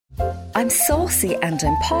I'm saucy and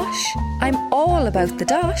I'm posh. I'm all about the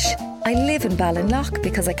dosh. I live in Ballinlough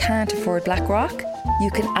because I can't afford Blackrock.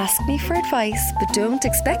 You can ask me for advice, but don't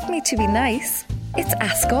expect me to be nice. It's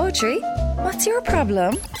Ask Audrey. What's your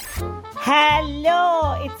problem?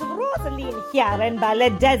 Hello, it's Rosaline here in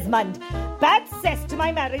Ballydesmond. Bad cess to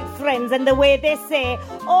my married friends and the way they say,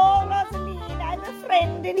 "Oh, Rosaline, I'm a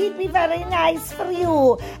friend and he'd be very nice for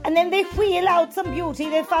you." And then they wheel out some beauty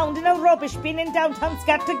they found in a rubbish bin in downtown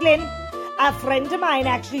Scatterglynn. A friend of mine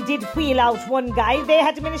actually did wheel out one guy. They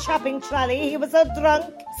had him in a shopping trolley. He was so drunk.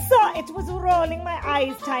 So it was rolling my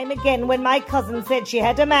eyes time again when my cousin said she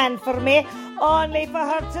had a man for me, only for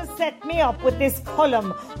her to set me up with this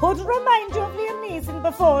Cullum, who'd remind you of Liam Neeson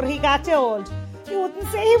before he got old. You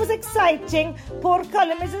wouldn't say he was exciting. Poor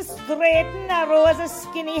Cullum is as straight and narrow as a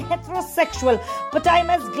skinny heterosexual, but I'm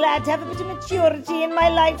as glad to have a bit of maturity in my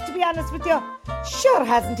life, to be honest with you. Sure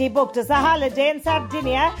hasn't he booked us a holiday in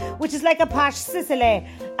Sardinia, which is like a posh Sicily,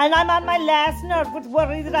 and I'm on my last nerve with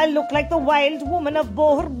worry that I look like the wild woman of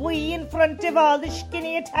Boherbui in front of all the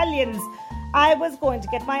skinny Italians. I was going to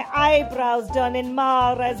get my eyebrows done in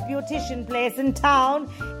Mara's beautician place in town.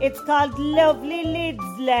 It's called Lovely Lids,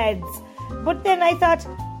 lads. But then I thought,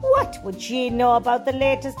 what would she know about the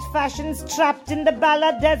latest fashions trapped in the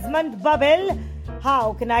Ballydesmond bubble?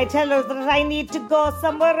 How can I tell her that I need to go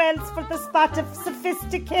somewhere else for the spot of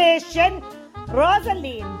sophistication?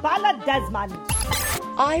 Rosaline, Ballydesmond.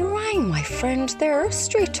 I rang my friend there,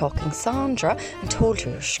 straight-talking Sandra, and told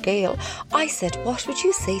her your scale. I said, what would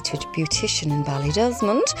you say to a beautician in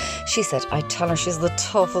Ballydesmond? She said, I'd tell her she's the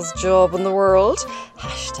toughest job in the world.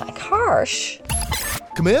 #harsh.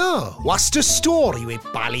 Come here, what's the story with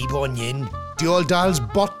Ballybunion? The old doll's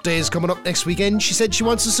birthday's coming up next weekend. She said she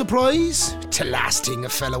wants a surprise. It's the last thing a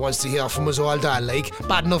fella wants to hear from his old doll, like.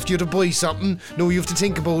 Bad enough you to buy something, now you have to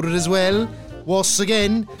think about it as well. Worse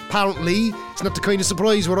again, apparently, it's not the kind of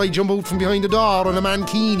surprise where I jump out from behind the door and a man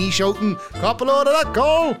Keeney shouting, "Cop a load of that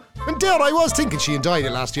girl!" And there I was thinking she had died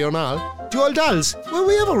last year and all. The old dolls, well,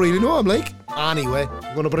 we ever really know him, like. Anyway,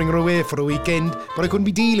 I'm going to bring her away for the weekend, but I couldn't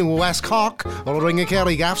be dealing with West Cork or a ring of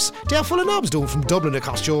Kerry gaffs. They're full of knobs down from Dublin that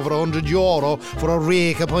cost you over €100 for a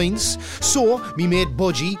rake of pints. So, me mate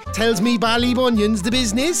Budgie tells me Ballybunion's the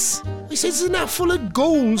business. I says, isn't that full of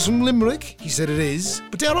goals from Limerick? He said it is,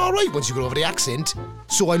 but they're alright once you get over the accent.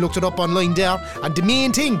 So I looked it up online there, and the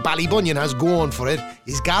main thing Ballybunion has going for it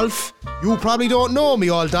is golf. You probably don't know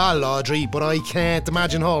me old doll, Audrey, but I can't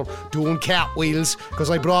imagine her doing cartwheels because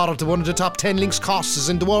I brought her to one of the top 10 links courses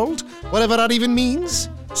in the world, whatever that even means.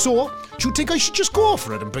 So, do you think I should just go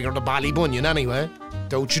for it and bring her to Ballybunion anyway?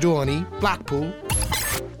 Don't you, Donie? Blackpool.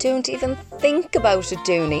 Don't even think about it,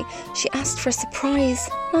 Donie. She asked for a surprise,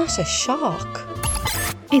 not a shock.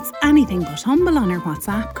 It's anything but humble on her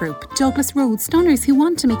WhatsApp group, Douglas Road Stunners, who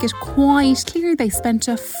want to make it quite clear they spent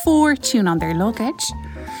a fortune on their luggage.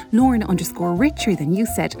 Lorna_richer-than-you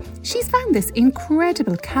said she's found this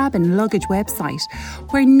incredible cabin luggage website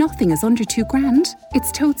where nothing is under £2,000.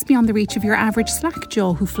 It's totes beyond the reach of your average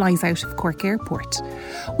slackjaw who flies out of Cork Airport.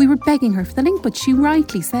 We were begging her for the link, but she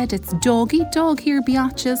rightly said it's dog eat dog here,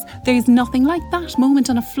 biatches. There's nothing like that moment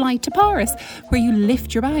on a flight to Paris where you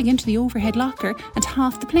lift your bag into the overhead locker and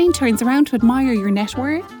half the plane turns around to admire your net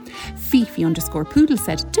worth. Fifi_poodle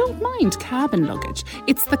said, don't mind cabin luggage.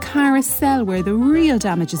 It's the carousel where the real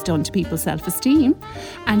damage is done to people's self-esteem.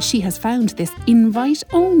 And she has found this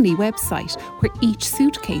invite-only website where each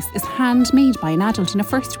suitcase is handmade by an adult in a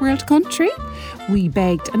first world country. We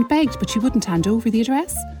begged and begged, but she wouldn't hand over the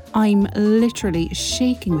address. I'm literally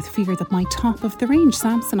shaking with fear that my top-of-the-range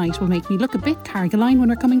Samsonite will make me look a bit Carrigaline when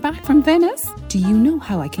we're coming back from Venice. Do you know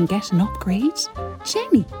how I can get an upgrade?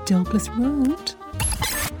 Jenny, Douglas Road.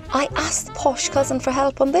 I asked the posh cousin for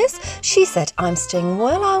help on this. She said, I'm staying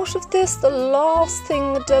well out of this. The last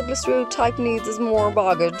thing a Douglas Road type needs is more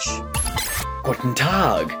baggage. Guten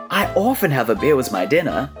Tag. I often have a beer with my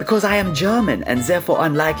dinner because I am German and therefore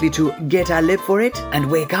unlikely to get a lip for it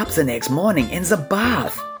and wake up the next morning in the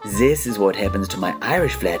bath. This is what happens to my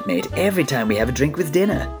Irish flatmate every time we have a drink with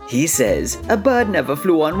dinner. He says, a bird never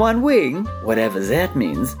flew on one wing, whatever that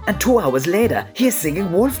means, and 2 hours later, he is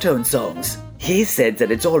singing wolf tone songs. He said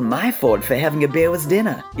that it's all my fault for having a beer with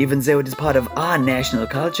dinner, even though it is part of our national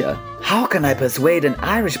culture. How can I persuade an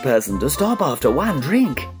Irish person to stop after one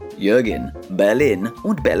drink? Jürgen, Berlin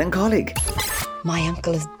und Melancholic. My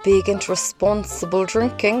uncle is big into responsible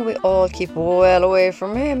drinking. We all keep well away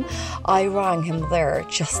from him. I rang him there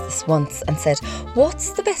just this once and said,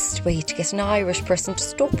 what's the best way to get an Irish person to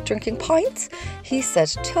stop drinking pints? He said,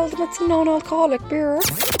 tell them it's a non-alcoholic beer.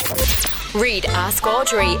 Read Ask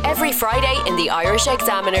Audrey every Friday in the Irish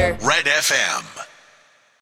Examiner. Red FM.